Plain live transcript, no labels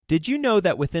Did you know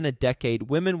that within a decade,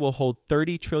 women will hold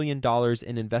 $30 trillion in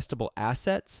investable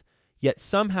assets? Yet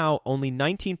somehow only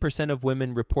 19% of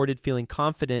women reported feeling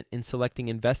confident in selecting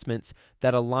investments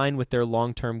that align with their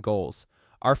long-term goals.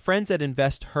 Our friends at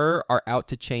InvestHer are out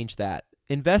to change that.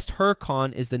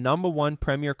 InvestHerCon is the #1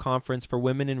 premier conference for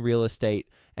women in real estate,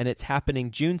 and it's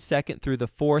happening June 2nd through the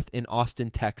 4th in Austin,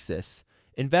 Texas.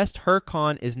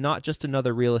 InvestHerCon is not just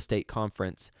another real estate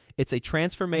conference. It's a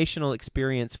transformational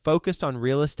experience focused on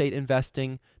real estate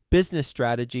investing, business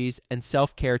strategies, and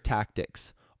self-care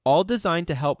tactics, all designed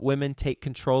to help women take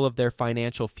control of their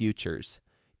financial futures.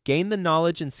 Gain the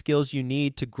knowledge and skills you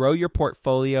need to grow your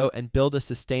portfolio and build a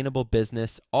sustainable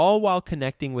business, all while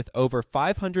connecting with over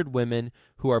 500 women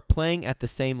who are playing at the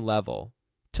same level.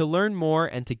 To learn more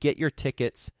and to get your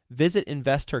tickets, visit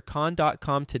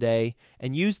InvestHerCon.com today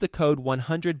and use the code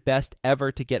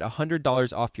 100BESTEVER to get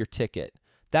 $100 off your ticket.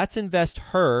 That's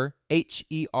InvestHer,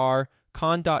 H-E-R,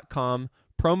 con.com,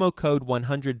 promo code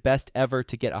 100BESTEVER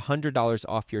to get $100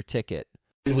 off your ticket.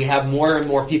 We have more and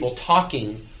more people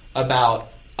talking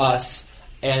about us,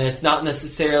 and it's not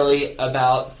necessarily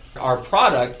about our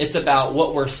product, it's about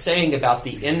what we're saying about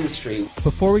the industry.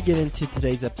 Before we get into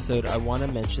today's episode, I want to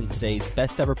mention today's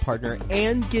best ever partner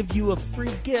and give you a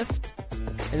free gift,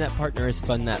 and that partner is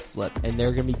Fund That Flip, and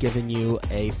they're going to be giving you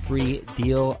a free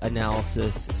deal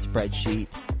analysis spreadsheet.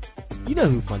 You know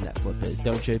who Fund That Flip is,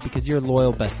 don't you? Because you're a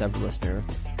loyal best ever listener.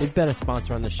 They've been a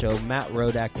sponsor on the show. Matt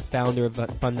Rodak, the founder of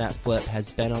Fund That Flip,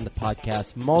 has been on the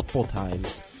podcast multiple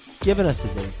times, given us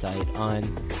his insight on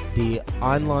the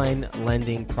online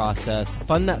lending process.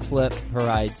 Fund That Flip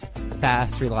provides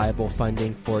fast, reliable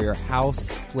funding for your house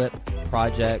flip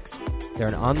projects. They're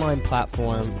an online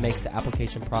platform, makes the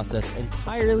application process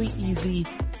entirely easy,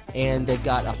 and they've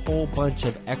got a whole bunch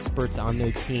of experts on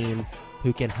their team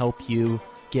who can help you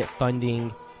get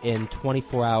funding in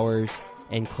 24 hours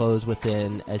and close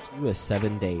within as few as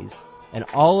 7 days. And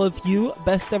all of you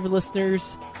best ever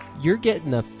listeners, you're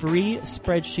getting a free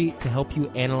spreadsheet to help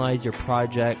you analyze your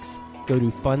projects. Go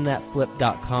to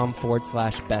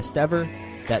fundthatflip.com/bestever.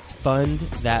 That's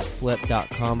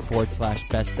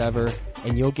fundthatflip.com/bestever.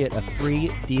 And you'll get a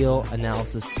free deal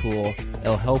analysis tool.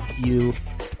 It'll help you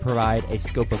provide a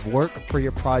scope of work for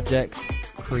your projects,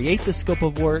 create the scope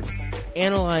of work,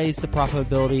 analyze the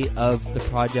profitability of the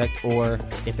project, or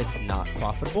if it's not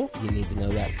profitable, you need to know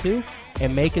that too,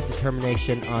 and make a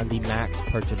determination on the max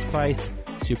purchase price.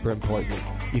 Super important.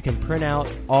 You can print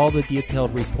out all the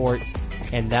detailed reports,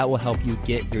 and that will help you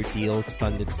get your deals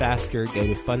funded faster. Go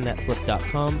to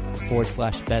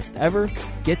fundthatflip.com/bestever.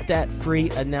 Get that free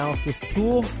analysis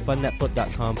tool,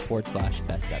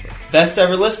 fundthatflip.com/bestever. Best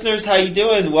ever listeners, how you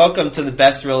doing? Welcome to the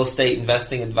best real estate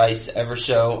investing advice ever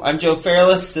show. I'm Joe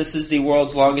Fairless. This is the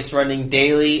world's longest running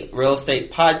daily real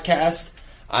estate podcast.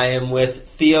 I am with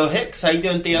Theo Hicks. How you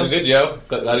doing, Theo? Doing good, Joe.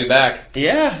 Glad to be back.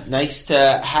 Yeah, nice to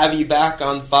have you back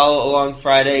on Follow Along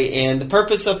Friday. And the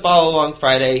purpose of Follow Along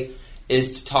Friday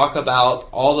is to talk about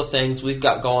all the things we've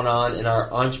got going on in our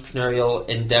entrepreneurial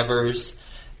endeavors.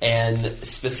 And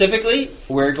specifically,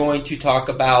 we're going to talk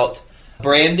about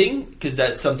branding, because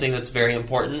that's something that's very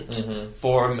important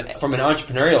from an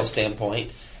entrepreneurial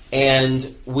standpoint.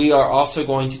 And we are also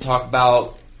going to talk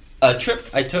about a trip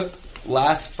I took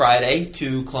last Friday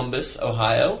to Columbus,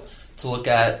 Ohio, to look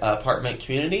at apartment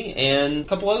community and a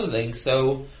couple other things.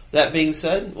 So that being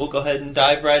said, we'll go ahead and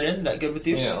dive right in. That good with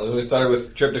you? Yeah, we started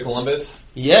with trip to Columbus.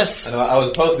 Yes. I know I was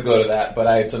supposed to go to that, but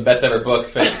I had some best ever book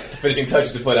finishing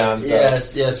touches to put on. So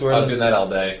yes. I'm doing that all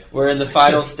day. We're in the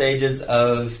final stages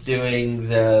of doing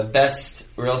the best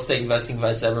real estate investing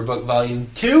advice ever book, volume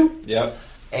 2. Yep.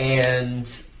 And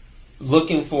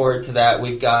looking forward to that.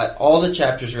 We've got all the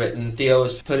chapters written. Theo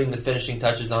is putting the finishing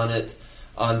touches on it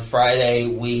on Friday.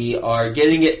 We are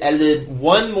getting it edited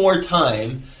one more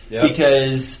time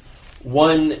because I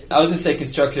was going to say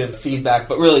constructive feedback,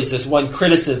 but really it's just one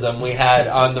criticism we had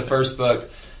on the first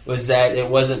book was that it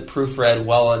wasn't proofread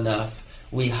well enough.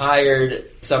 We hired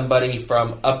somebody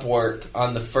from Upwork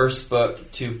on the first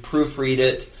book to proofread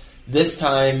it. This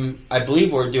time, I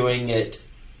believe we're doing it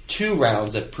 2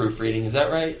 rounds of proofreading. Is that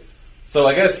right? So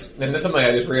I guess, and this is something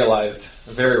I just realized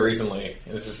very recently,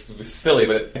 and this is silly,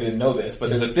 but I didn't know this, but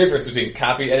there's a difference between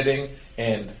copy editing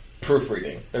and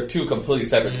proofreading. They're 2 completely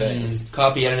separate things.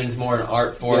 Copy editing is more an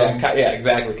art form. Yeah,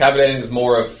 exactly. Copy editing is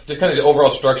more of just kind of the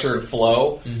overall structure and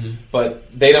flow, but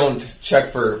they don't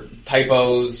check for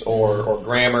typos or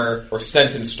grammar or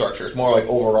sentence structure. It's more like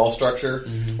overall structure,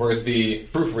 whereas the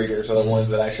proofreaders are the ones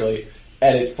that actually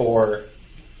edit for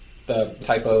the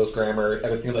typos, grammar,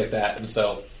 everything like that. And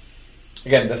so,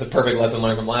 again, that's a perfect lesson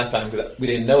learned from last time because we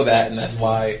didn't know that, and that's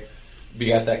why we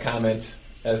got that comment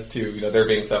as to there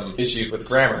being some issues with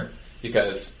grammar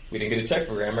because we didn't get a check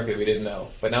for grammar because we didn't know.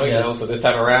 But now we know, so this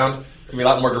time around it's gonna be a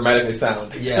lot more grammatically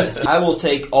sound. Yes, I will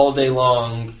take all day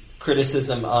long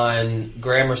criticism on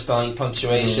grammar, spelling,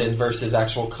 punctuation versus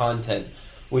actual content.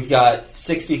 We've got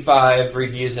 65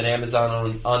 reviews on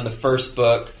Amazon on the first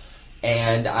book,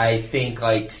 and I think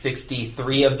like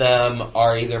 63 of them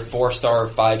are either 4-star or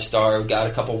 5-star. We've got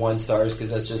a couple 1-stars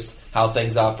because that's just how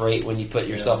things operate when you put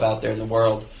yourself out there in the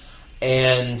world.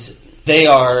 And they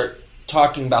are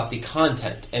talking about the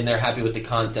content, and they're happy with the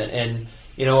content. And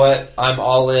you know what? I'm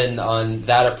all in on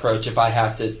that approach if I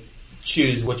have to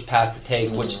choose which path to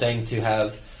take, which thing to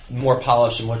have more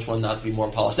polish and which one not to be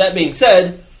more polished. That being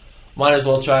said, might as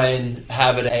well try and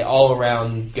have it an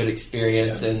all-around good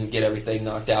experience and get everything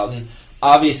knocked out. And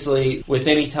obviously, with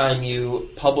any time you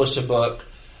publish a book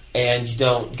and you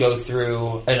don't go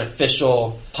through an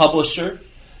official publisher,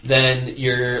 then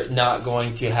you're not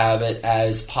going to have it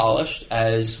as polished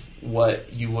as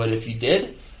what you would if you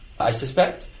did, I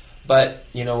suspect. But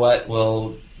you know what?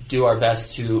 We'll do our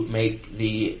best to make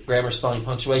the grammar, spelling,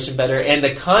 punctuation better. And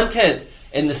the content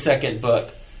in the second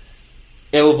book,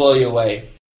 it will blow you away.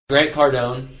 Grant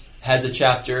Cardone has a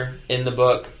chapter in the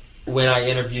book when I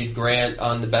interviewed Grant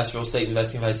on the Best Real Estate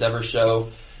Investing Advice Ever show,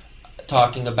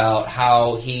 talking about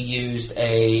how he used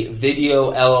a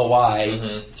video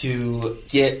LOI to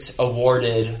get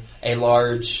awarded a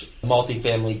large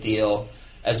multifamily deal,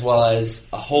 as well as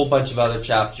a whole bunch of other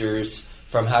chapters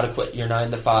from how to quit your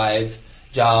 9-to-5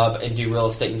 job and do real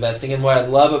estate investing. And what I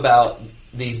love about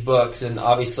these books, and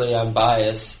obviously I'm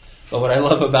biased, but what I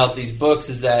love about these books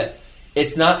is that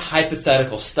it's not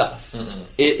hypothetical stuff.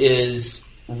 It is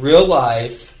real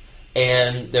life,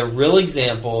 and they're real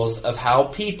examples of how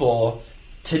people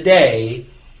today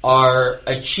are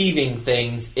achieving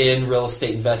things in real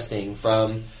estate investing,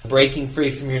 from breaking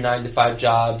free from your 9-to-5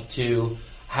 job to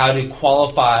how to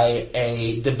qualify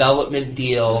a development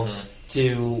deal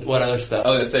to what other stuff. I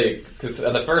was going to say, because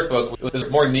in the first book, it was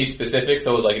more niche specific,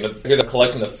 so it was like, here's a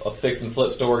collection of fix and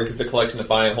flip stories, here's a collection of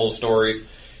buy and hold stories,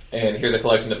 and here's a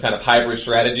collection of kind of hybrid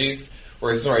strategies,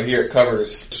 whereas this one right here, it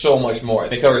covers so much more.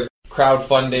 It covers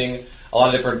crowdfunding, a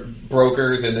lot of different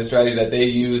brokers and the strategies that they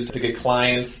use to get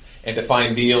clients and to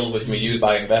find deals, which can be used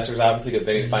by investors, obviously, because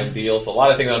they need to find deals. So a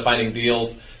lot of things on finding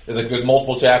deals. There's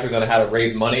multiple chapters on how to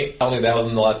raise money. I don't think that was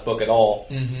in the last book at all.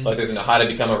 So like there's how to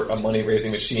become a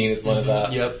money-raising machine is one of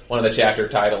the chapter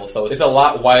titles. So it's a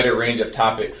lot wider range of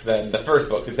topics than the first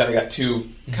book. So you've kind of got two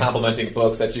complementing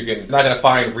books that you can not going to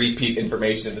find repeat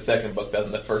information in the second book does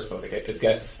in the first book. I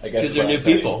guess because they're new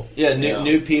people. Yeah,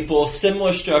 new people,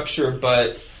 similar structure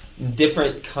but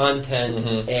different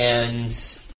content. And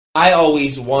I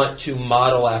always want to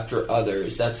model after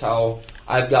others. That's how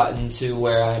I've gotten to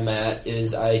where I'm at,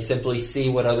 is I simply see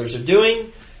what others are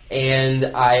doing, and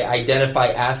I identify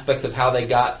aspects of how they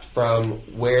got from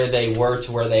where they were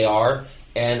to where they are,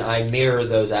 and I mirror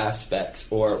those aspects,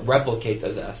 or replicate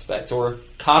those aspects, or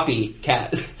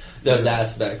copycat those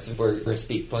aspects, if we're going to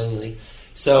speak plainly.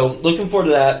 So, looking forward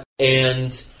to that.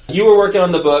 And you were working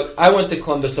on the book. I went to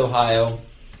Columbus, Ohio.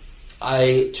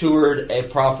 I toured a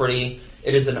property.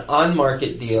 It is an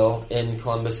on-market deal in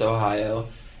Columbus, Ohio.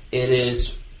 It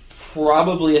is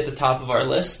probably at the top of our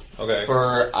list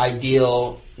for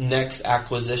ideal next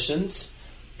acquisitions,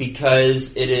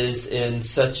 because it is in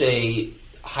such a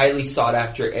highly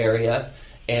sought-after area,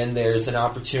 and there's an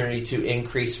opportunity to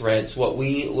increase rents. What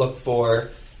we look for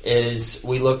is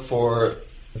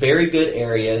very good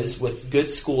areas with good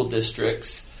school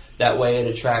districts. That way it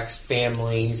attracts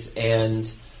families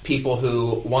and people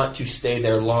who want to stay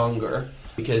there longer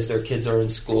because their kids are in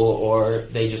school or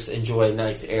they just enjoy a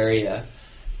nice area.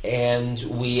 And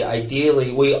we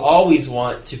always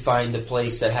want to find a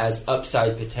place that has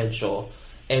upside potential.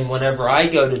 And whenever I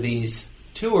go to these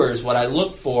tours, what I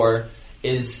look for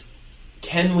is,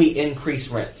 can we increase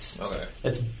rents?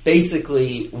 That's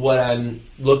basically what I'm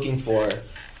looking for.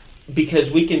 Because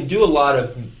we can do a lot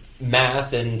of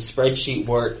math and spreadsheet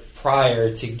work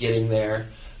prior to getting there.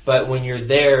 But when you're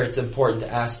there, it's important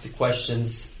to ask the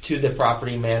questions to the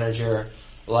property manager,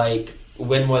 like,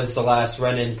 when was the last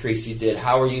rent increase you did?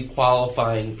 How are you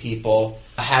qualifying people?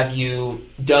 Have you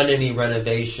done any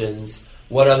renovations?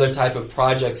 What other type of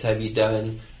projects have you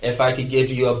done? If I could give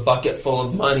you a bucket full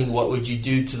of money, what would you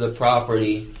do to the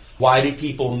property? Why do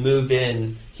people move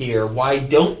in here? Why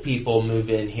don't people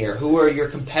move in here? Who are your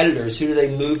competitors? Who do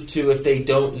they move to if they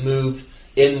don't move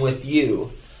in with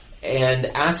you? And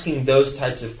asking those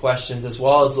types of questions, as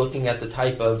well as looking at the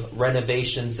type of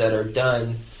renovations that are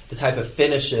done, the type of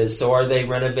finishes. So are they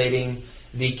renovating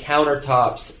the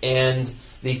countertops and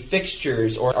the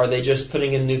fixtures, or are they just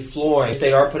putting in new flooring? If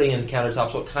they are putting in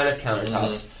countertops, what kind of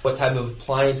countertops? What type of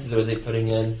appliances are they putting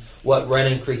in? What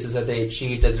rent increases have they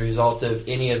achieved as a result of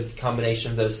any of the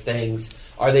combination of those things?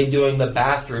 Are they doing the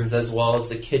bathrooms as well as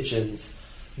the kitchens?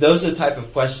 Those are the type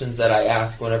of questions that I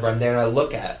ask whenever I'm there, and I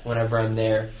look at whenever I'm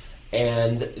there.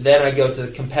 And then I go to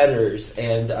the competitors,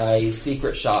 and I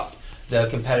secret shop the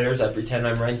competitors. I pretend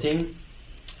I'm renting,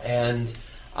 and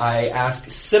I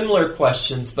ask similar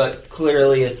questions, but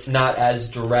clearly it's not as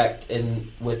direct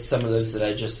with some of those that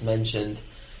I just mentioned.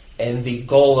 And the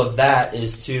goal of that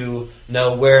is to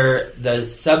know where the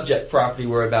subject property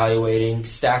we're evaluating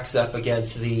stacks up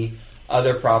against the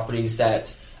other properties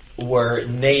that were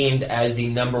named as the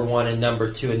number 1 and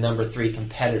number 2 and number 3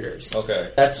 competitors.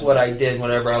 Okay. That's what I did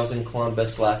whenever I was in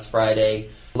Columbus last Friday,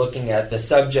 looking at the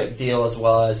subject deal as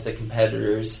well as the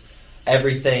competitors.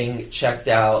 Everything checked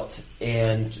out,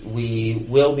 and we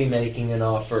will be making an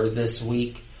offer this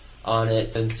week on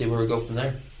it and see where we go from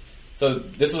there. So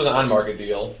this was an on-market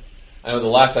deal. I know the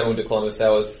last time I went to Columbus, that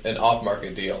was an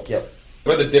off-market deal. Yep.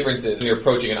 What are the differences when you're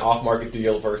approaching an off-market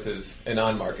deal versus an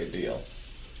on-market deal?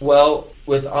 Well,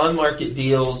 with on-market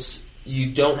deals,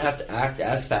 you don't have to act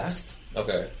as fast.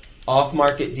 Okay.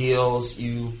 Off-market deals,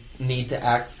 you need to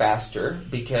act faster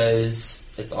because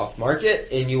it's off-market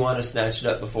and you want to snatch it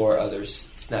up before others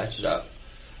snatch it up.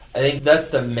 I think that's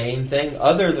the main thing.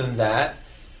 Other than that,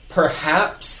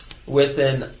 perhaps with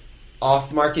an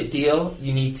off-market deal,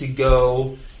 you need to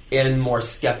go in more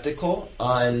skeptical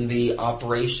on the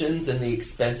operations and the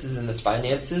expenses and the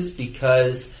finances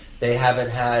because they haven't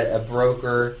had a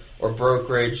broker or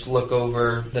brokerage look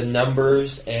over the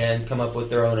numbers and come up with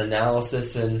their own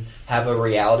analysis and have a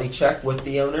reality check with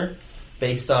the owner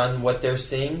based on what they're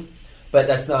seeing. But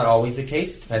that's not always the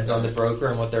case. It depends on the broker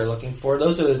and what they're looking for.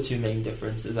 Those are the two main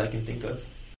differences I can think of.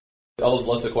 All those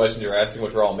lists of questions you're asking,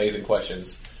 which are all amazing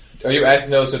questions. Are you asking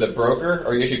those to the broker,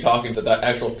 or are you actually talking to the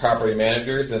actual property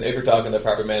managers? And if you're talking to the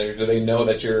property managers, do they know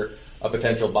that you're a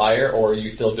potential buyer, or are you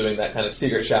still doing that kind of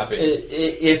secret shopping?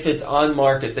 If it's on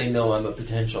market, they know I'm a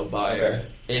potential buyer.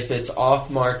 Okay. If it's off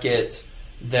market,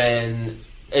 then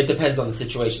it depends on the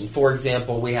situation. For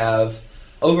example, we have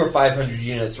over 500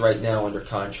 units right now under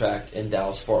contract in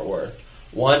Dallas-Fort Worth.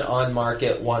 One on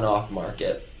market, one off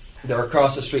market. They're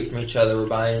across the street from each other. We're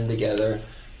buying them together.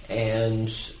 And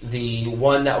the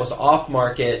one that was off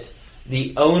market,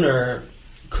 the owner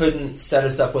couldn't set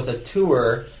us up with a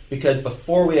tour because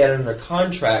before we had it under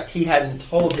contract, he hadn't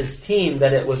told his team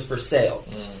that it was for sale,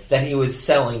 that he was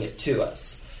selling it to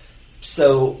us.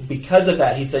 So because of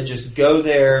that, he said just go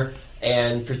there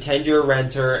and pretend you're a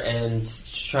renter and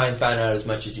try and find out as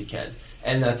much as you can.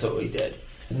 And that's what we did.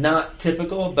 Not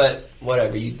typical, but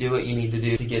whatever. You do what you need to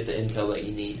do to get the intel that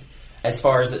you need. As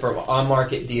far as from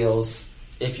on-market deals,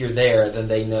 if you're there, then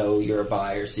they know you're a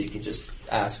buyer, so you can just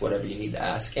ask whatever you need to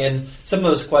ask. And some of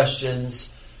those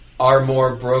questions are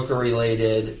more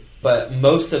broker-related, but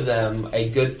most of them, a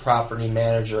good property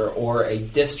manager or a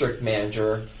district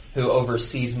manager who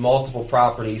oversees multiple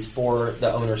properties for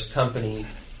the owner's company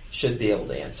should be able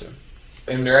to answer.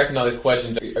 And when you're asking all these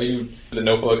questions, are you, the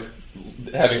notebook,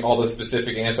 having all the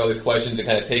specific answers to all these questions and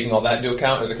kind of taking all that into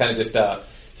account, or is it kind of just...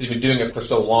 you've been doing it for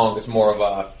so long, it's more of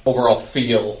a overall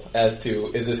feel as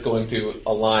to, is this going to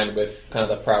align with kind of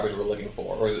the properties we're looking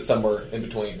for, or is it somewhere in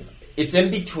between? It's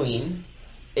in between.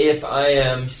 If I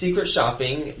am secret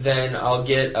shopping, then I'll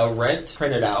get a rent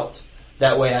printed out.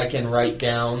 That way I can write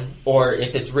down, or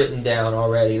if it's written down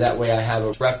already, that way I have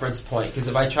a reference point. Because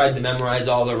if I tried to memorize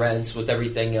all the rents with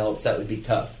everything else, that would be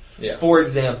tough. Yeah. For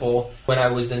example, when I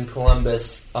was in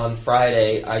Columbus on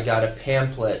Friday, I got a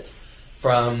pamphlet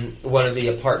from one of the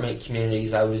apartment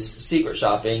communities I was secret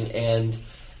shopping, and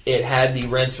it had the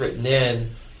rents written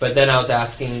in, but then I was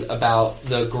asking about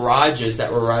the garages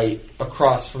that were right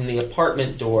across from the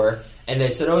apartment door, and they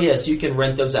said, oh yes, you can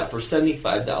rent those out for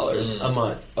 $75 a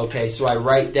month. Okay, so I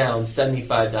write down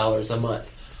 $75 a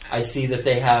month. I see that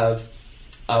they have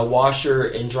a washer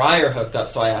and dryer hooked up,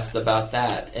 so I asked about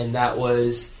that, and that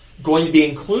was going to be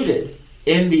included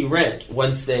in the rent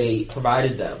once they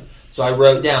provided them. So I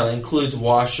wrote down, it includes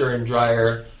washer and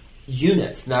dryer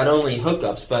units, not only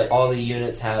hookups, but all the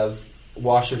units have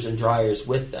washers and dryers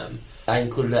with them. I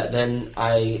included that. Then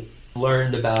I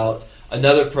learned about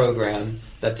another program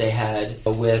that they had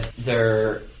with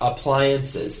their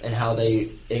appliances and how they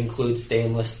include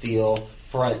stainless steel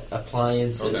front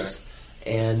appliances.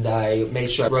 Okay. And I made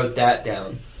sure I wrote that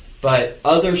down. But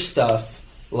other stuff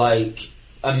like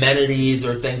amenities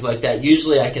or things like that,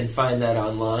 usually I can find that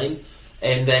online.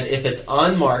 And then if it's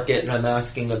on market and I'm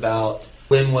asking about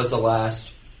when was the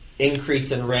last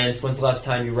increase in rents, when's the last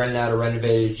time you rented out a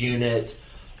renovated unit,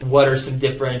 what are some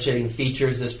differentiating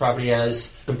features this property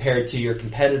has compared to your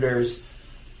competitors.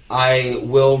 I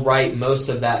will write most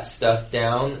of that stuff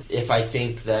down if I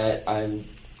think that I'm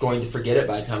going to forget it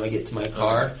by the time I get to my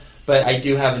car. Okay. But I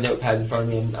do have a notepad in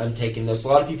front of me. I'm taking notes. A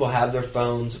lot of people have their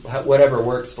phones, whatever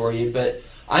works for you. But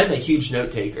I'm a huge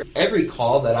note taker. Every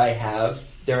call that I have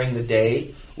during the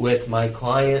day with my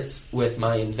clients, with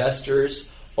my investors,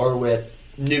 or with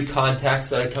new contacts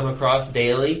that I come across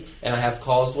daily and I have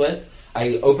calls with,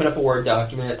 I open up a Word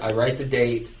document, I write the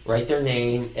date, write their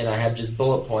name, and I have just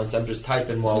bullet points. I'm just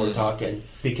typing while we're talking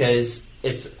because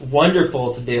it's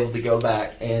wonderful to be able to go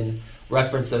back and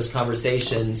reference those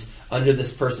conversations under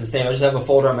this person's name. I just have a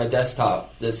folder on my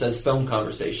desktop that says phone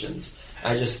conversations.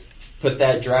 I just put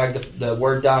that, drag the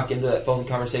Word doc into that phone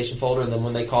conversation folder, and then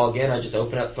when they call again, I just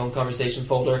open up phone conversation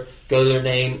folder, go to their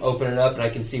name, open it up, and I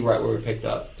can see right where we picked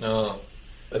up. Oh,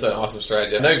 that's an awesome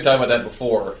strategy. I know you've talked about that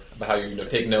before, about how you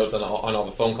take notes on all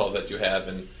the phone calls that you have,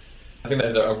 and I think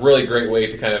that's a really great way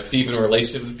to kind of deepen a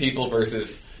relationship with people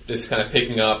versus just kind of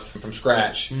picking up from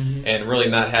scratch and really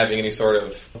not having any sort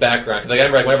of background. Because I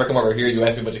remember, whenever I come over here, you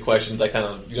ask me a bunch of questions. I kind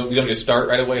of you don't just start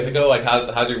right away. It's like, oh, like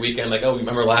how's your weekend? Like, oh,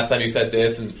 remember last time you said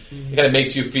this, and it kind of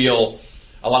makes you feel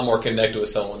a lot more connected with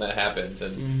someone when that happens.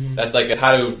 And that's like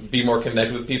how to be more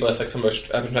connected with people. That's like some of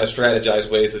I've been trying to strategize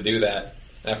ways to do that.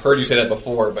 And I've heard you say that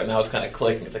before, but now it's kind of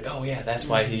clicking. It's like, oh yeah, that's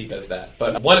why he does that.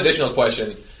 But one additional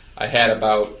question I had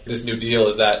about this new deal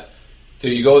is that, so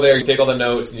you go there, you take all the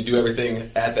notes, and you do everything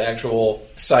at the actual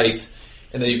site,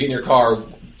 and then you get in your car.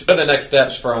 What are the next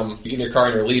steps from you get in your car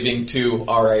and you're leaving to,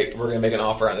 all right, we're going to make an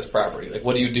offer on this property? Like,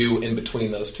 what do you do in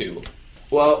between those two?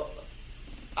 Well,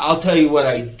 I'll tell you what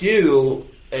I do.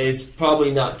 It's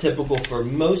probably not typical for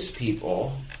most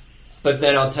people, but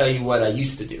then I'll tell you what I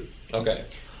used to do. Okay.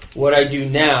 What I do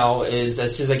now is,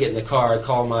 as soon as I get in the car, I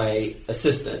call my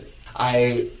assistant.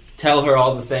 I tell her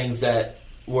all the things that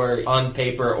were on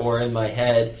paper or in my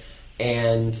head,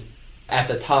 and at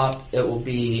the top it will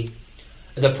be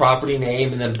the property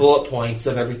name and then bullet points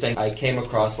of everything I came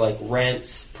across, like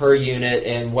rents per unit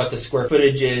and what the square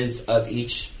footage is of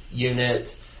each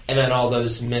unit, and then all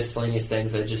those miscellaneous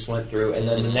things I just went through, and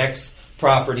then the next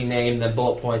property name, then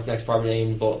bullet points, next property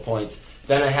name, bullet points.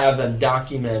 Then I have them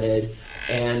documented,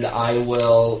 and I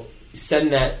will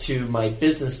send that to my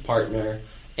business partner,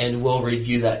 and we'll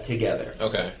review that together.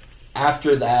 Okay.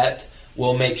 After that,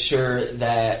 we'll make sure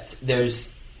that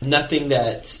there's nothing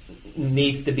that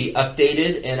needs to be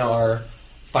updated in our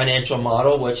financial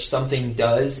model, which something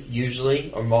does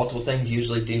usually, or multiple things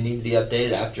usually do need to be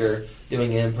updated after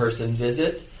doing an in-person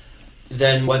visit.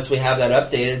 Then once we have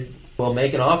that updated, we'll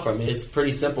make an offer. I mean, it's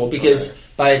pretty simple because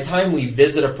by the time we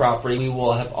visit a property, we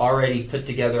will have already put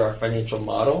together our financial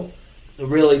model.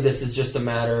 Really, this is just a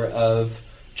matter of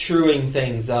truing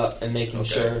things up and making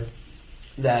sure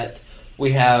that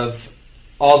we have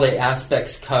all the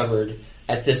aspects covered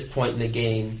at this point in the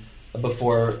game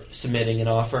before submitting an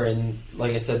offer. And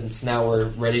like I said, now we're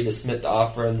ready to submit the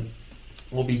offer, and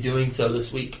we'll be doing so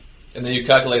this week. And then you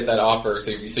calculate that offer,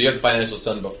 so you have the financials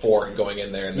done before going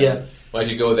in there, and then once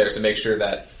you go there to make sure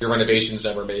that your renovations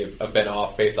number may have been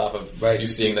off based off of you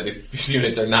seeing that these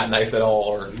units are not nice at all,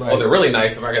 or oh, they're really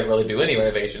nice, I'm not going to really do any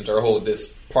renovations, or oh,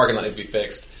 this parking lot needs to be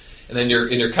fixed. And then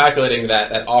you're calculating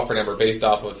that offer number based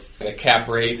off of a cap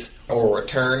rate or a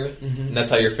return, and that's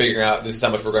how you're figuring out this is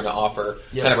how much we're going to offer,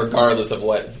 kind of regardless of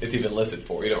what it's even listed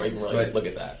for. You don't even really look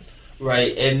at that.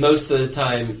 Right, and most of the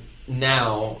time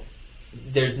now,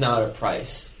 there's not a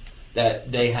price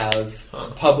that they have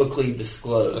publicly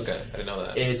disclosed. Okay, I didn't know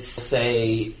that. It's,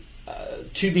 say,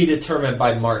 to be determined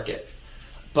by market.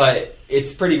 But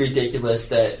it's pretty ridiculous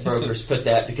that brokers put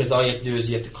that, because all you have to do is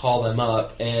you have to call them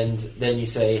up, and then you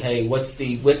say, hey, what's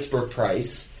the whisper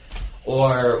price?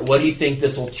 Or what do you think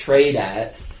this will trade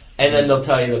at? And then they'll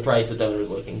tell you the price that the owner's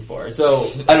looking for. So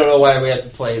I don't know why we have to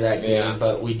play that game,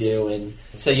 but we do. And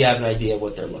so you have an idea of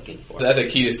what they're looking for. So that's a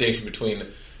key distinction between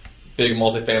big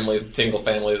multifamilies, single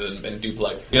families, and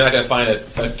duplex. You're not going to find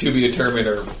a to be determined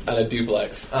or on a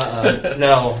duplex.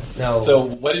 No. So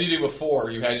what did you do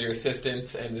before? You had your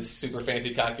assistant and this super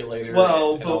fancy calculator and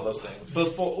all those things.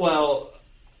 Before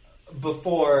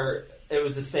it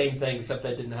was the same thing, except I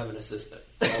didn't have an assistant.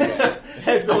 Okay.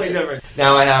 That's the only difference.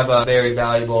 Now I have a very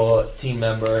valuable team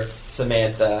member,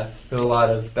 Samantha, who a lot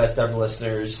of Best Ever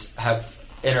listeners have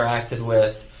interacted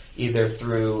with, either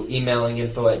through emailing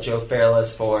info at Joe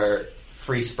Fairless for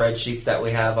free spreadsheets that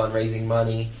we have on raising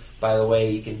money. By the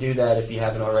way, you can do that if you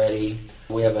haven't already.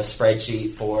 We have a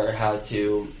spreadsheet for how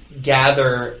to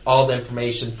gather all the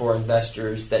information for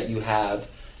investors that you have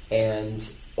and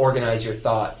organize your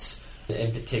thoughts.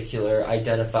 in particular,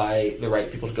 identify the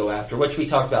right people to go after, which we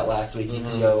talked about last week. You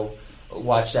can go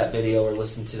watch that video or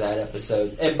listen to that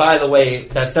episode. And by the way,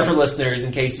 Best Ever listeners,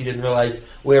 in case you didn't realize,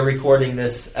 we're recording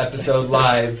this episode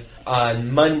live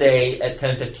on Monday at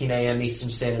 10:15 a.m. Eastern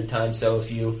Standard Time. So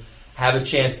if you have a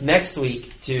chance next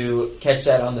week to catch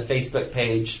that on the Facebook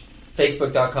page,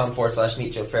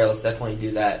 facebook.com/Meet Joe Farrell, let's definitely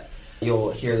do that.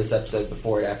 You'll hear this episode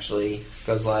before it actually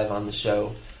goes live on the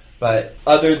show. But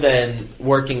other than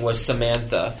working with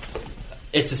Samantha,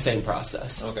 it's the same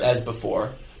process as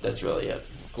before. That's really it.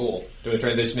 Cool. Doing a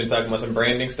transition and talking about some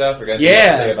branding stuff? Or got anything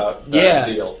to say about the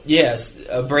deal? Yes,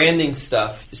 branding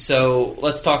stuff. So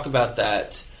let's talk about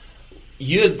that.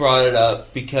 You had brought it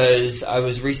up because I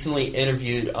was recently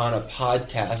interviewed on a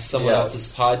podcast, someone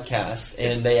else's podcast,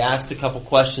 and they asked a couple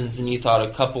questions, and you thought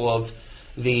a couple of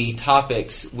the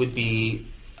topics would be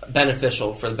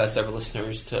beneficial for the Best Ever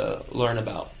listeners to learn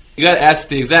about. You got asked,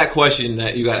 the exact question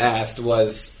that you got asked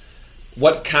was,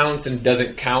 what counts and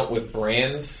doesn't count with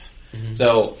brands? Mm-hmm.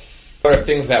 So, what are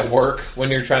things that work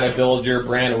when you're trying to build your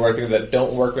brand, and what are things that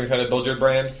don't work when you're trying to build your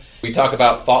brand? We talk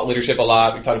about thought leadership a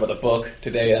lot. We talked about the book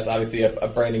today. That's obviously a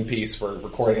branding piece. We're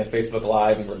recording on Facebook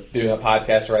Live, and we're doing a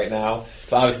podcast right now.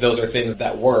 So obviously those are things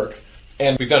that work.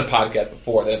 And we've done podcasts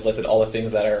before that have listed all the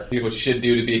things that are what you should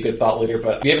do to be a good thought leader,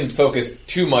 but we haven't focused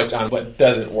too much on what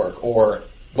doesn't work or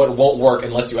what won't work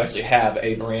unless you actually have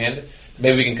a brand. So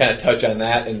maybe we can kind of touch on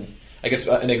that. And I guess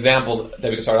an example that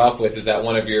we can start off with is that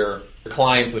one of your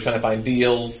clients was trying to find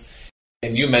deals,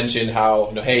 and you mentioned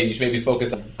how, hey, you should maybe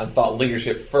focus on thought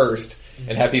leadership first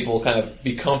and have people kind of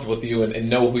be comfortable with you and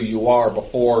know who you are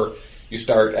before you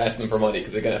start asking them for money.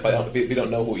 Because again, if you don't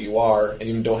know who you are and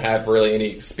you don't have really any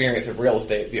experience of real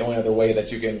estate, the only other way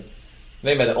that you can,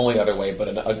 maybe not the only other way, but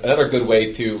another good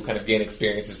way to kind of gain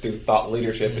experience is through thought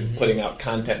leadership and putting out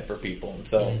content for people. And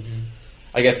so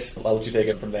I guess I'll let you take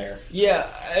it from there. Yeah,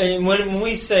 and when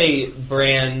we say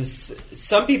brands,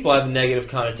 some people have a negative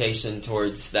connotation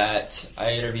towards that.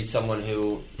 I interviewed someone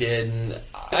who did, and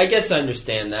I guess I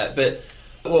understand that. But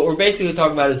what we're basically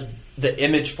talking about is the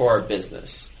image for our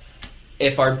business.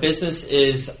 If our business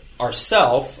is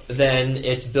ourself, then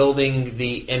it's building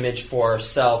the image for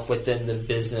ourself within the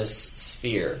business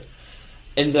sphere.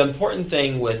 And the important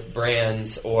thing with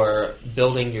brands or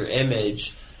building your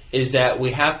image is that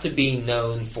we have to be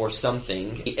known for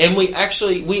something. And we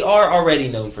are already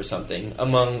known for something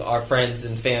among our friends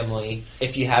and family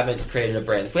if you haven't created a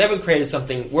brand. If we haven't created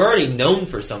something, we're already known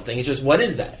for something. It's just, what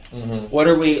is that? Mm-hmm. What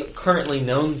are we currently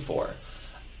known for?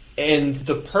 And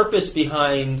the purpose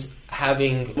behind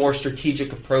having a more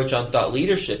strategic approach on thought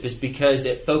leadership is because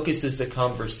it focuses the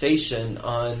conversation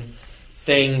on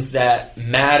things that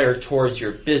matter towards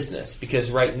your business. Because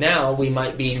right now, we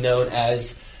might be known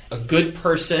as a good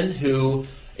person who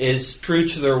is true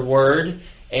to their word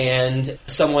and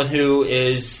someone who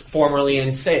is formerly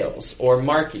in sales or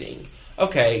marketing.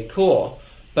 Okay, cool.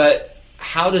 But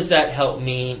how does that help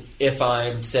me if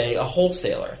I'm, say, a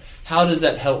wholesaler? How does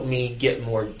that help me get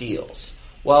more deals?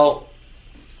 Well,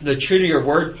 the true to your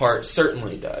word part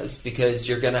certainly does, because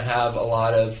you're going to have a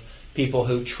lot of people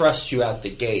who trust you out the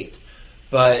gate.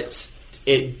 But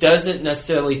it doesn't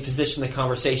necessarily position the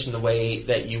conversation the way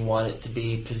that you want it to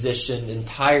be positioned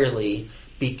entirely,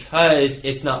 because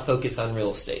it's not focused on real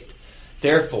estate.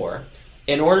 Therefore,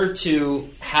 in order to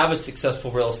have a successful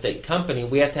real estate company,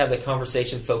 we have to have the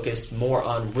conversation focused more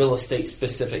on real estate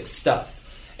specific stuff.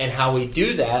 And how we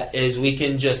do that is we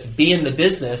can just be in the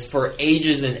business for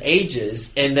ages and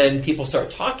ages, and then people start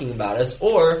talking about us,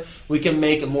 or we can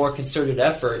make a more concerted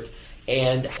effort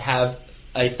and have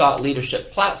a thought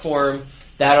leadership platform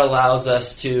that allows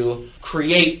us to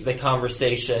create the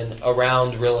conversation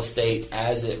around real estate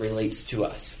as it relates to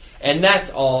us. And that's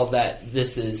all that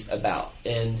this is about.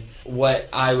 And what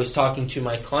I was talking to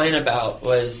my client about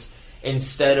was,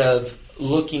 instead of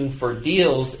looking for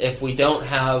deals, if we don't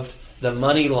have the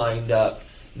money lined up,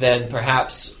 then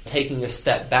perhaps taking a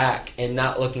step back and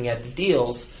not looking at the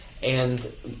deals and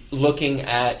looking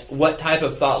at what type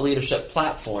of thought leadership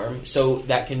platform. So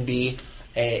that can be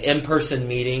an in-person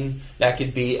meeting, that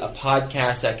could be a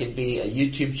podcast, that could be a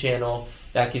YouTube channel,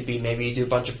 that could be maybe you do a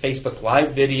bunch of Facebook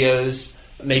Live videos,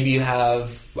 maybe you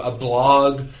have a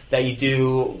blog that you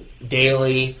do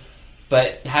daily.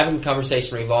 But having the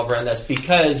conversation revolve around this,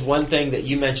 because one thing that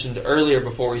you mentioned earlier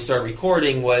before we started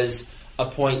recording was a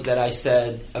point that I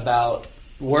said about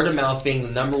word of mouth being the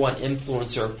number one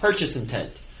influencer of purchase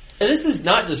intent. And this is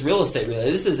not just real estate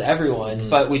related, this is everyone,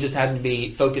 but we just happen to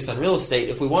be focused on real estate.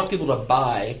 If we want people to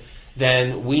buy,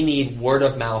 then we need word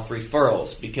of mouth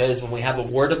referrals, because when we have a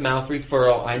word of mouth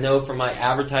referral, I know from my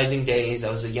advertising days, I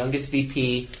was the youngest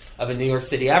VP of a New York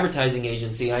City advertising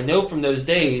agency. I know from those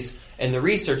days and the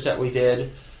research that we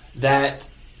did that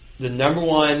the number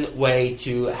one way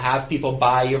to have people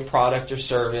buy your product or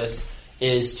service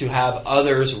is to have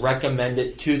others recommend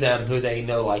it to them who they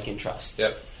know, like, and trust.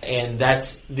 Yep. And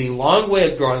that's the long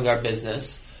way of growing our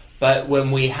business. But when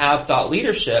we have thought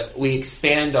leadership, we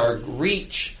expand our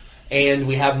reach and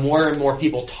we have more and more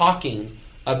people talking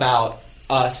about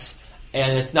us.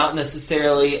 And it's not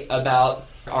necessarily about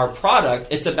our product,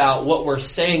 it's about what we're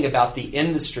saying about the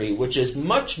industry, which is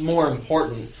much more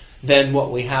important than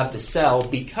what we have to sell,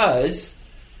 because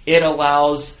it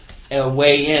allows a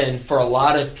way in for a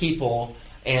lot of people,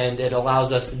 and it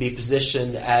allows us to be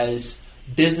positioned as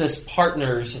business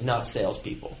partners, not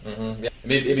salespeople. Mm-hmm. Yeah.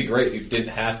 It'd be great if you didn't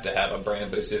have to have a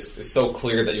brand, but it's so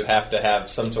clear that you have to have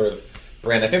some sort of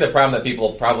brand. I think the problem that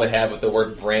people probably have with the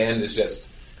word brand is just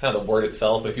kind of the word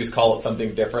itself. If you just call it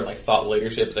something different, like thought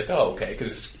leadership, it's like, oh, okay, because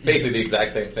it's basically the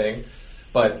exact same thing.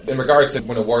 But in regards to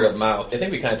word of mouth, I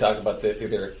think we kind of talked about this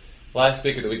either last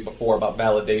week or the week before about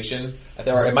validation.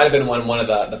 Or it might have been one of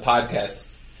the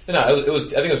podcasts. No, it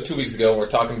was. I think it was 2 weeks ago. When we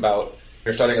were talking about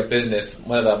you're starting a business.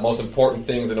 One of the most important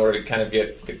things in order to kind of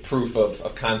get proof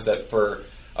of concept for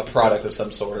a product of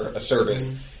some sort or a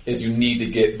service is you need to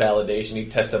get validation, you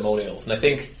need testimonials. And I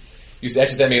think you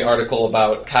actually sent me an article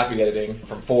about copy editing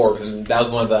from Forbes, and that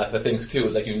was one of the things too,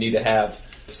 is like you need to have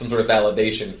some sort of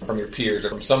validation from your peers or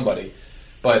from somebody.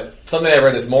 But something I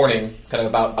read this morning, kind of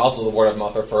about also the word of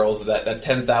mouth referrals, is that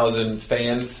 10,000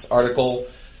 fans article.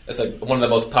 It's like one of the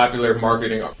most popular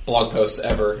marketing blog posts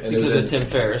ever. And because of Tim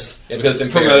Ferriss. Yeah, because of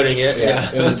Tim promoting Ferriss. It.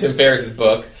 Yeah. It was in Tim Ferriss's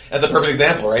book. That's a perfect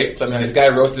example, right? So I mean, this guy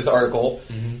wrote this article,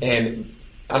 and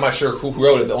I'm not sure who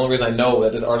wrote it. The only reason I know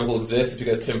that this article exists is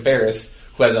because Tim Ferriss,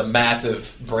 who has a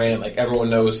massive brand, like everyone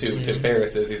knows who Tim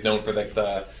Ferriss is. He's known for like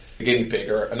the guinea pig.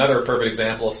 Or another perfect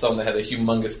example of someone that has a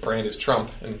humongous brand is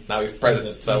Trump, and now he's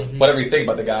president. So whatever you think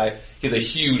about the guy, he's a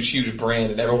huge, huge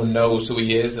brand, and everyone knows who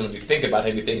he is. And when you think about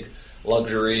him, you think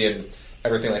luxury and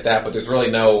everything like that. But there's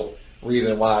really no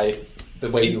reason why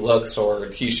the way he looks or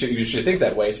you should think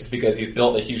that way. It's just because he's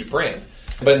built a huge brand.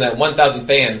 But in that 1,000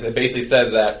 fans, it basically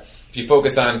says that if you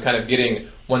focus on kind of getting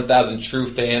 1,000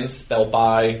 true fans that will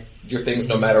buy your things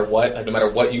no matter what, like no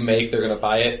matter what you make, they're going to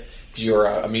buy it. If you're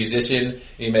a musician,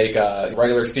 you make a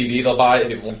regular CD, they'll buy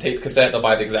it. If you want a tape cassette, they'll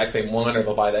buy the exact same one, or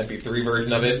they'll buy the MP3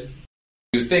 version of it.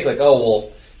 You think like, oh,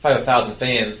 well, if I have 1,000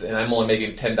 fans and I'm only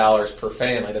making $10 per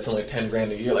fan, like that's only $10,000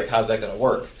 a year, like how's that going to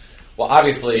work? Well,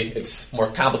 obviously, it's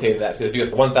more complicated than that, because if you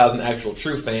have 1,000 actual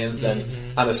true fans,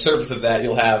 then on the surface of that,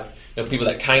 you'll have people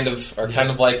that kind of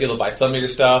like you, they'll buy some of your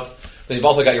stuff. Then you've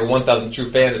also got your 1,000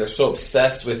 true fans that are so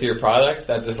obsessed with your product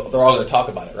that they're all going to talk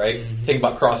about it, right? Think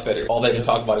about CrossFitters. All they can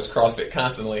talk about is CrossFit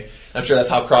constantly. I'm sure that's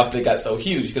how CrossFit got so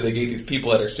huge, because they get these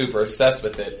people that are super obsessed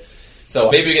with it. So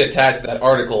maybe we can attach that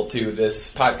article to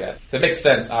this podcast. That makes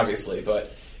sense, obviously,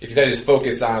 but if you kind of just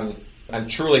focus on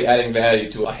truly adding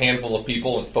value to a handful of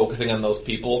people and focusing on those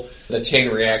people, the chain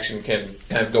reaction can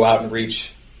kind of go out and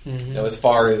reach as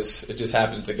far as it just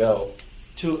happens to go.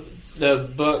 To the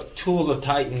book Tools of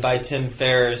Titan by Tim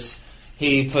Ferriss,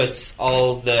 he puts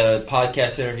all of the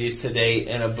podcast interviews to date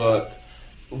in a book.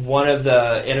 One of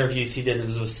the interviews he did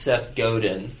was with Seth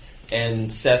Godin.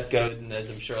 And Seth Godin, as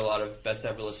I'm sure a lot of Best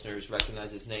Ever listeners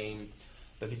recognize his name,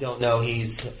 but if you don't know,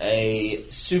 he's a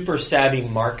super savvy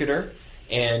marketer.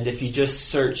 And if you just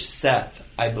search Seth,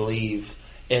 I believe,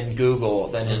 in Google,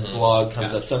 then his blog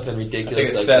comes up, something ridiculous I think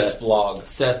it's like Seth's that. blog.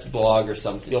 Seth's blog or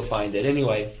something. You'll find it.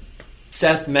 Anyway,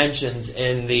 Seth mentions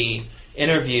in the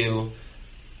interview,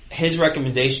 his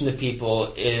recommendation to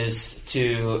people is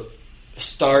to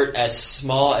start as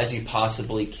small as you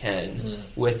possibly can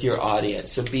with your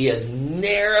audience. So be as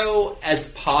narrow as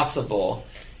possible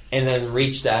and then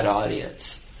reach that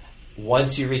audience.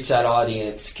 Once you reach that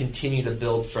audience, continue to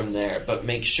build from there. But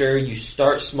make sure you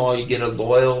start small, you get a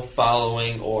loyal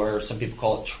following, or some people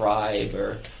call it tribe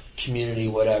or community,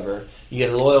 whatever. You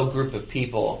get a loyal group of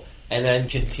people and then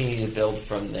continue to build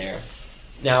from there.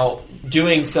 Now,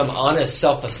 doing some honest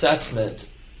self-assessment,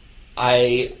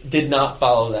 I did not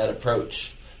follow that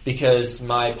approach because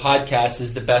my podcast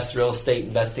is the best real estate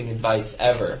investing advice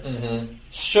ever.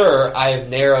 Sure, I have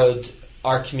narrowed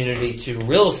our community to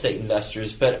real estate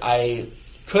investors, but I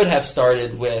could have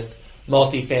started with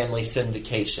multifamily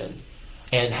syndication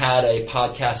and had a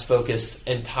podcast focused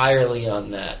entirely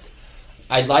on that.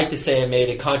 I'd like to say I made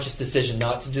a conscious decision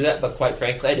not to do that, but quite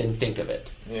frankly, I didn't think of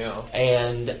it. Yeah.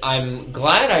 And I'm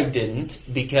glad I didn't,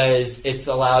 because it's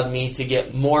allowed me to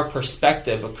get more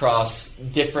perspective across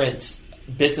different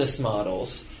business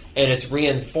models, and it's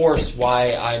reinforced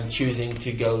why I'm choosing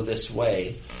to go this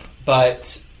way.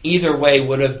 But either way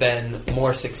would have been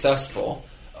more successful,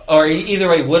 or either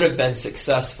way would have been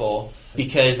successful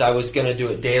because I was going to do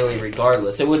it daily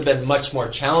regardless. It would have been much more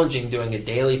challenging doing a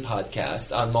daily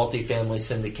podcast on multifamily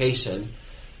syndication.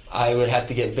 I would have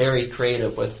to get very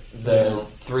creative with the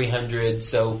 300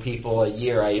 so people a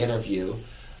year I interview,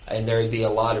 and there would be a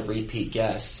lot of repeat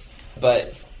guests.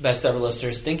 But best ever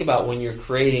listeners, think about when you're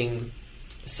creating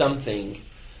something.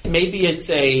 Maybe it's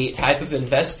a type of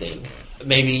investing.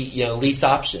 Maybe, lease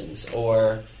options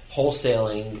or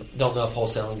wholesaling. Don't know if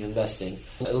wholesaling is investing.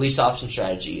 A lease option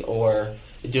strategy, or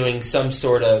doing some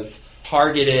sort of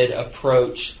targeted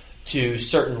approach to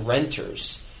certain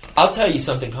renters. I'll tell you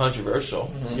something controversial.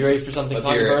 Mm-hmm. You ready for something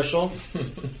controversial?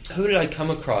 Who did I come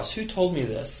across? Who told me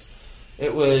this?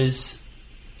 It was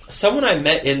someone I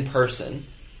met in person,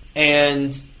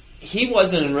 and he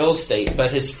wasn't in real estate,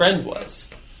 but his friend was.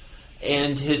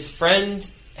 And his friend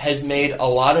has made a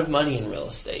lot of money in real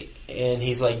estate. And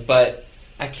he's like, but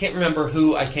I can't remember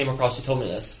who I came across who told me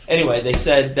this. Anyway, they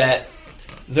said that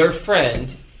their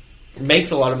friend makes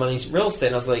a lot of money in real estate.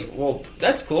 And I was like, well,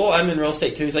 that's cool. I'm in real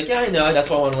estate too. He's like, yeah, I know. That's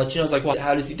why I want to let you know. I was like, well,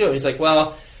 how does he do it? He's like,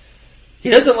 well,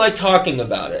 he doesn't like talking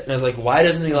about it. And I was like, why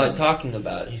doesn't he like talking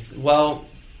about it? He said, well,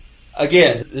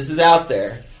 again, this is out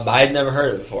there. I had never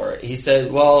heard of it before. He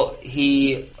said, well,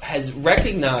 he has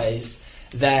recognized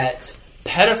that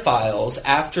pedophiles,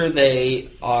 after they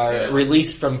are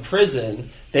released from prison,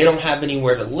 they don't have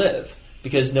anywhere to live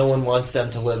because no one wants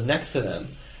them to live next to them.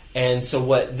 And so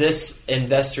what this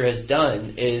investor has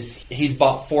done is he's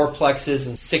bought 4 plexes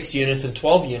and 6 units and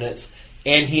 12 units,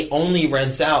 and he only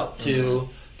rents out to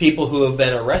people who have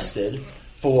been arrested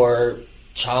for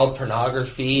child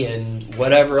pornography and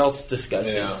whatever else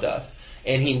disgusting stuff.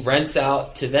 And he rents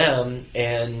out to them,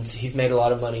 and he's made a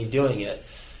lot of money doing it.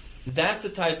 That's the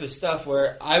type of stuff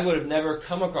where I would have never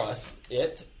come across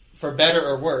it, for better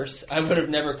or worse. I would have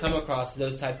never come across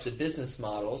those types of business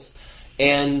models.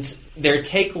 And they're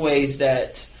takeaways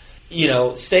that,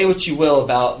 say what you will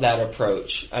about that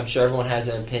approach. I'm sure everyone has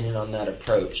an opinion on that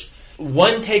approach.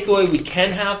 One takeaway we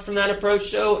can have from that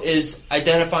approach, though, is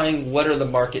identifying what are the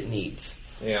market needs.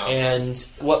 Yeah. And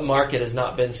what market has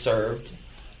not been served,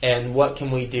 and what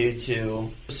can we do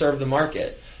to serve the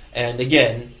market. And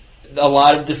again, a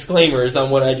lot of disclaimers on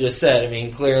what I just said. I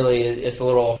mean, clearly it's a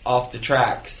little off the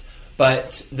tracks.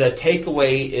 But the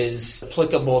takeaway is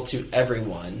applicable to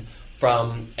everyone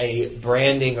from a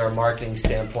branding or marketing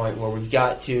standpoint, where we've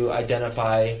got to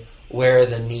identify where are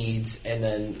the needs and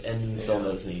then fill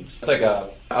those needs. It's like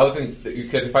I would think that you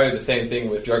could probably do the same thing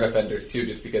with drug offenders too,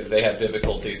 just because they have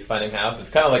difficulties finding houses. It's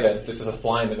kind of like just a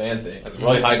supply and demand thing. It's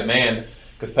really high demand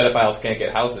because pedophiles can't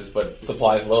get houses, but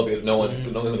supply is low because no one's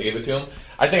going to give it to them.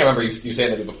 I think I remember you saying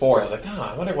that before, and I was like,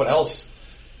 I wonder what else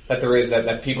that there is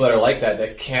that people that are like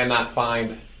that cannot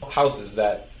find houses.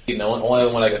 That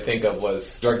only one I could think of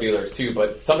was drug dealers too.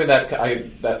 But something that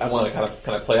I want to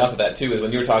kind of play off of that too is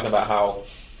when you were talking about how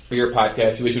for your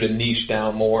podcast you wish you would have niched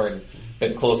down more and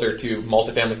been closer to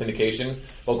multifamily syndication.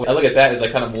 Well, I look at that as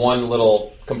like kind of one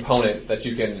little component that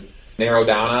you can narrow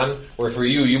down on, where for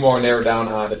you more narrow down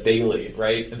on the daily,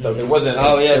 right? And so there wasn't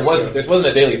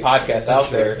a daily podcast out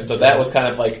there, and so that was kind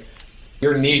of like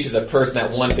your niche as a person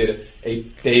that wanted a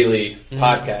daily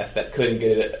podcast that couldn't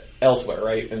get it elsewhere,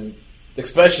 right? And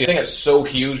especially, I think it's so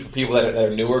huge for people that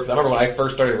are newer. Because I remember when I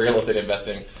first started real estate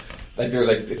investing,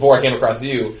 before I came across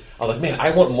you, I was like, man,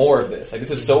 I want more of this. Like,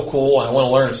 this is so cool, and I want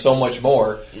to learn so much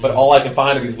more. But all I can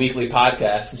find are these weekly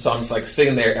podcasts, so I'm just like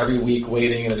sitting there every week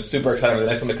waiting, and I'm super excited for the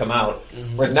next one to come out.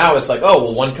 Whereas now it's like,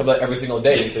 one comes out every single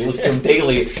day, so you listen to them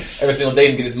daily every single day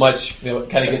and get as much,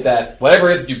 kind of get that whatever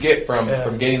it is you get from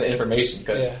getting the information.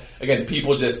 Because again,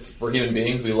 we're human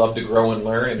beings, we love to grow and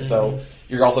learn, and so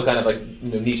you're also kind of like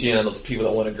niche in on those people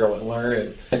that want to grow and learn.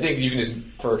 And I think you can just,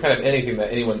 for kind of anything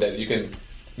that anyone does, you can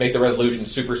make the resolution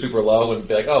super, super low and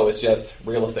be like, it's just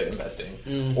real estate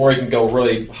investing. Or you can go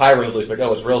really high resolution, like,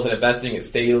 it's real estate investing, it's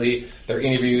daily, there are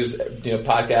interviews,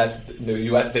 podcasts,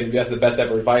 U.S. the best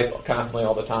ever advice constantly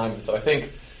all the time. And so I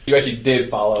think you actually did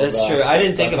follow that. That's true. I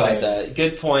didn't think about that.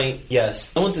 Good point.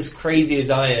 Yes. No one's as crazy as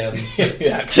I am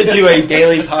to do a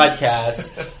daily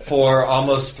podcast for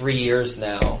almost 3 years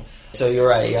now. So you're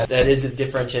right. Yeah, that is a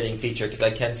differentiating feature, because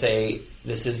I can say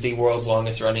this is the world's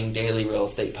longest running daily real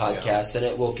estate podcast, and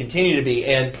it will continue to be.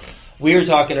 And we were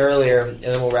talking earlier, and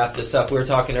then we'll wrap this up. We were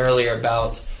talking earlier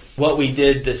about what we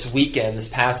did this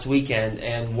past weekend,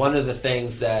 and one of the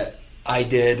things that I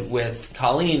did with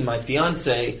Colleen, my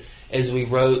fiance, is we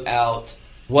wrote out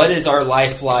what is our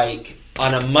life like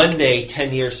on a Monday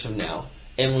 10 years from now.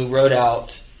 And we wrote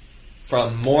out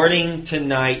from morning to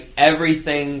night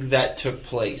everything that took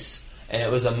place. and it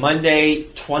was a Monday,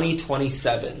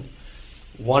 2027.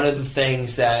 One of the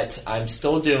things that I'm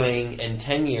still doing in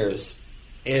 10 years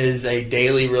is a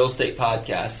daily real estate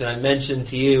podcast. And I mentioned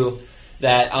to you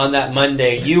that on that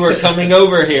Monday, you were coming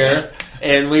over here,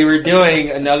 and we were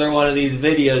doing another one of these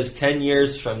videos 10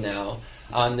 years from now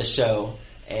on the show.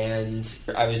 And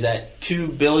I was at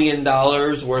 $2 billion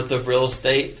worth of real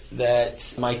estate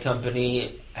that my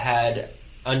company had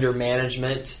under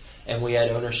management and we had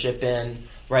ownership in.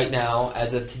 Right now,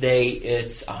 as of today,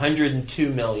 it's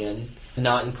 $102 million,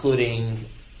 not including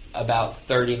about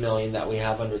 $30 million that we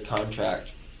have under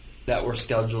contract that we're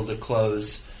scheduled to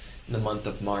close in the month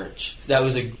of March. That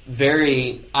was a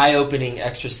very eye-opening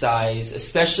exercise,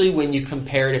 especially when you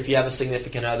compare it, if you have a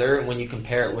significant other, and when you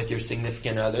compare it with your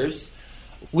significant others.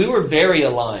 We were very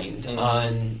aligned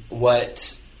on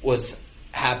what was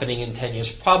happening in 10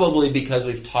 years, probably because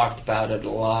we've talked about it a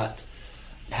lot,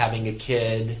 having a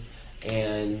kid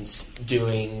and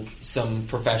doing some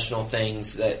professional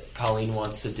things that Colleen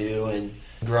wants to do and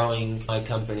growing my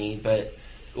company. But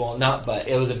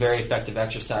it was a very effective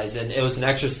exercise. And it was an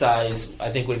exercise,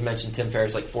 I think we've mentioned Tim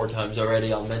Ferriss like 4 times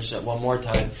already. I'll mention it one more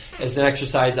time. It's an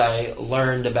exercise I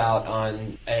learned about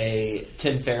on a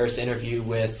Tim Ferriss interview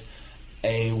with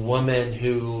a woman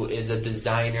who is a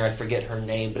designer. I forget her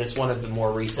name, but it's one of the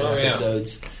more recent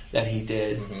episodes that he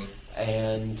did. Mm-hmm.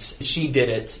 And she did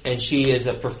it, and she is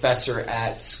a professor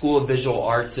at School of Visual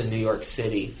Arts in New York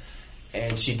City,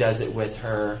 and she does it with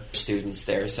her students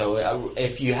there. So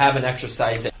if you have an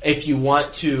exercise, if you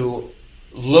want to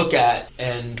look at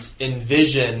and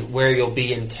envision where you'll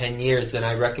be in 10 years, then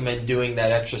I recommend doing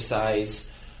that exercise,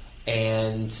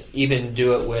 and even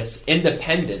do it with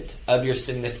independent of your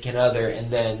significant other, and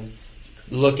then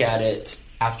look at it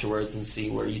afterwards and see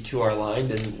where you two are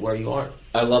aligned and where you aren't.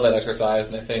 I love that exercise,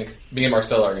 and I think me and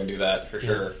Marcelo are going to do that for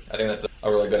sure. I think that's a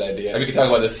really good idea. We could talk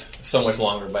about this so much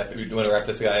longer, but I think we want to wrap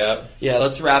this guy up. Yeah,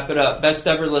 let's wrap it up. Best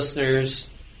ever listeners,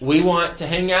 we want to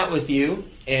hang out with you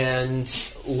and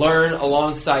learn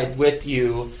alongside with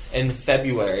you in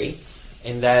February,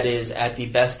 and that is at the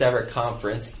Best Ever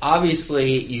Conference.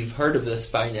 Obviously, you've heard of this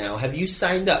by now. Have you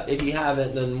signed up? If you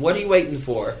haven't, then what are you waiting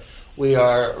for? We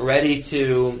are ready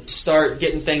to start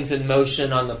getting things in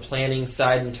motion on the planning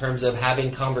side in terms of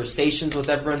having conversations with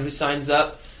everyone who signs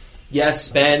up. Yes,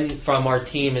 Ben from our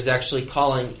team is actually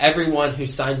calling everyone who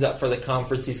signs up for the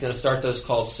conference. He's going to start those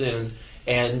calls soon,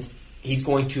 and he's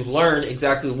going to learn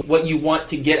exactly what you want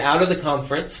to get out of the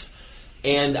conference.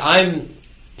 And I'm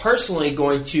personally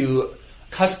going to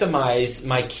customize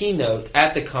my keynote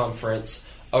at the conference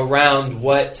around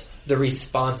what the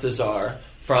responses are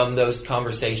from those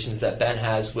conversations that Ben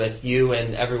has with you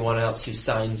and everyone else who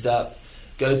signs up.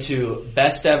 Go to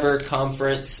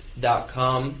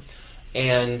besteverconference.com,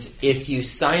 and if you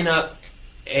sign up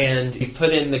and you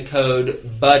put in the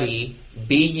code BUDDY,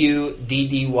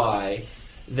 BUDDY,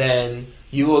 then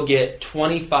you will get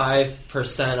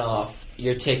 25% off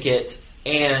your ticket,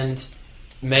 and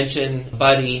mention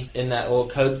Buddy in that little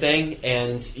code thing,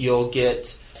 and you'll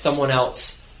get someone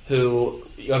else who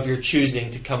of your choosing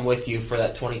to come with you for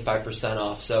that 25%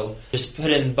 off. So just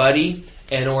put in Buddy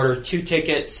and order 2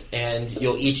 tickets, and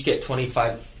you'll each get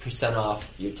 25%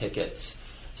 off your tickets.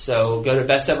 So go to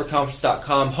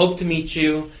besteverconference.com. Hope to meet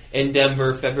you in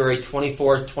Denver, February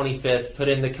 24th, 25th. Put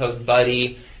in the code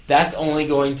BUDDY. That's only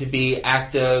going to be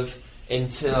active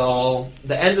until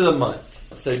the end of the month.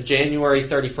 So January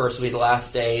 31st will be the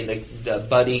last day. The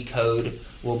Buddy code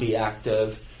will be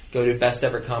active. Go to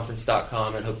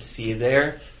besteverconference.com and hope to see you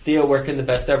there. Theo, where can the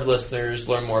Best Ever listeners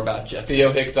learn more about you?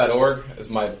 TheoHicks.org is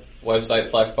my website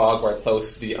 /blog where I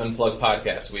post the Unplugged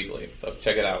podcast weekly. So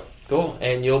check it out. Cool.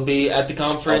 And you'll be at the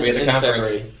conference I'll be at the conference.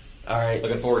 February. All right.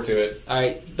 Looking forward to it. All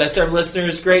right. Best Ever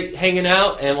listeners, great hanging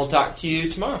out, and we'll talk to you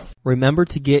tomorrow. Remember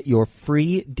to get your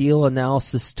free deal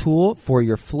analysis tool for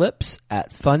your flips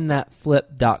at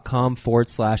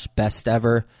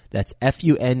fundthatflip.com/bestever. That's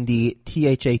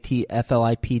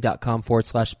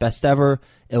fundthatflip.com/bestever.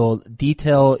 It will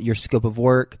detail your scope of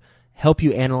work, help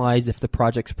you analyze if the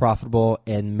project's profitable,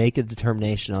 and make a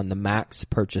determination on the max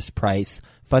purchase price.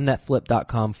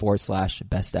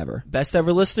 fundthatflip.com/bestever. Best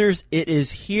Ever listeners, it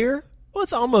is here. Well,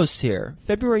 it's almost here.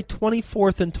 February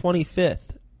 24th and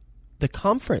 25th. The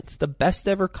conference, the Best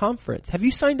Ever Conference. Have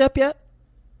you signed up yet?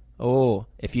 Oh,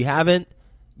 if you haven't,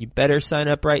 you better sign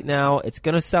up right now. It's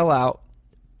going to sell out.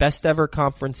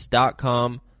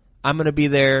 besteverconference.com. I'm going to be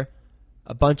there.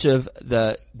 A bunch of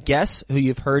the guests who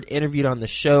you've heard interviewed on the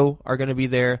show are going to be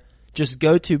there. Just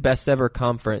go to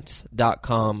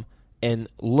besteverconference.com and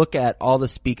look at all the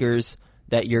speakers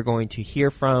that you're going to hear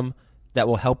from that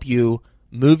will help you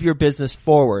move your business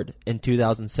forward in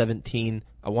 2017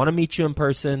 I want to meet you in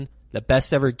person. The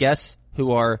best ever guests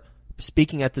who are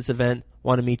speaking at this event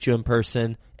want to meet you in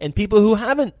person. And people who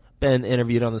haven't been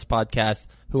interviewed on this podcast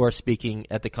who are speaking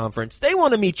at the conference, they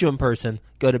want to meet you in person.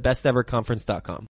 Go to besteverconference.com.